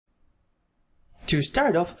To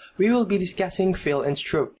start off, we will be discussing fill and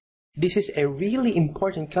stroke. This is a really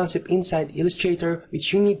important concept inside Illustrator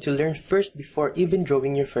which you need to learn first before even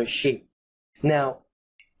drawing your first shape. Now,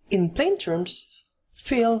 in plain terms,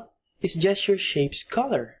 fill is just your shape's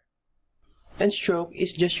color, and stroke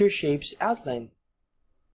is just your shape's outline.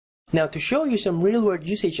 Now, to show you some real-world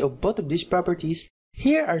usage of both of these properties,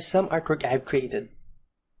 here are some artwork I've created.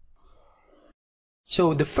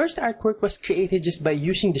 So, the first artwork was created just by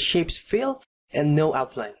using the shape's fill and no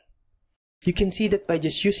outline. You can see that by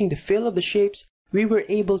just using the fill of the shapes, we were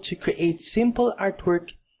able to create simple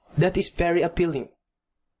artwork that is very appealing.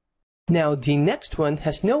 Now, the next one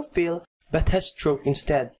has no fill but has stroke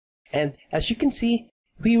instead. And as you can see,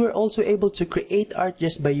 we were also able to create art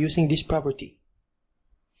just by using this property.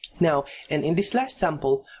 Now, and in this last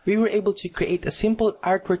sample, we were able to create a simple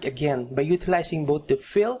artwork again by utilizing both the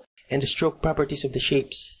fill and the stroke properties of the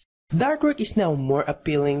shapes. The artwork is now more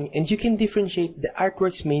appealing and you can differentiate the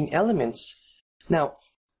artwork's main elements. Now,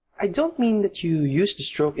 I don't mean that you use the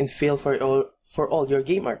stroke and fill for all your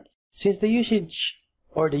game art, since the usage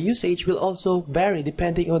will also vary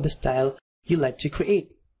depending on the style you like to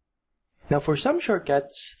create. Now, for some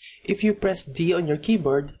shortcuts, if you press D on your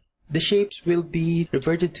keyboard, the shapes will be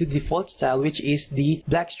reverted to default style, which is the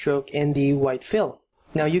black stroke and the white fill.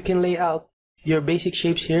 Now, you can lay out your basic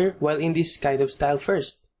shapes here while in this kind of style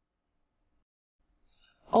first.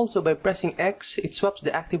 Also, by pressing X, it swaps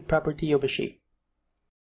the active property of a shape.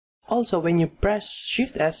 Also, when you press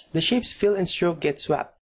Shift S, the shape's fill and stroke get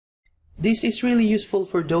swapped. This is really useful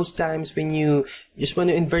for those times when you just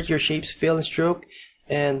want to invert your shape's fill and stroke,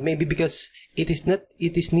 and maybe because it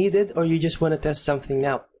is needed, or you just want to test something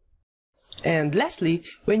out. And lastly,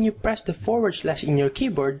 when you press the / in your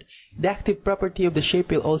keyboard, the active property of the shape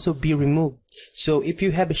will also be removed. So if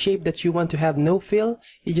you have a shape that you want to have no fill,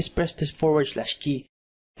 you just press the / key.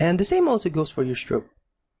 And the same also goes for your stroke.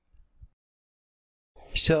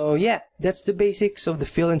 So yeah, that's the basics of the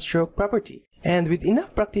fill and stroke property. And with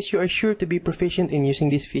enough practice, you are sure to be proficient in using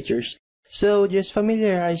these features. So just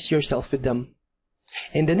familiarize yourself with them.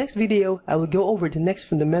 In the next video, I will go over the next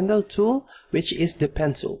fundamental tool, which is the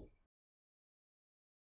pen tool.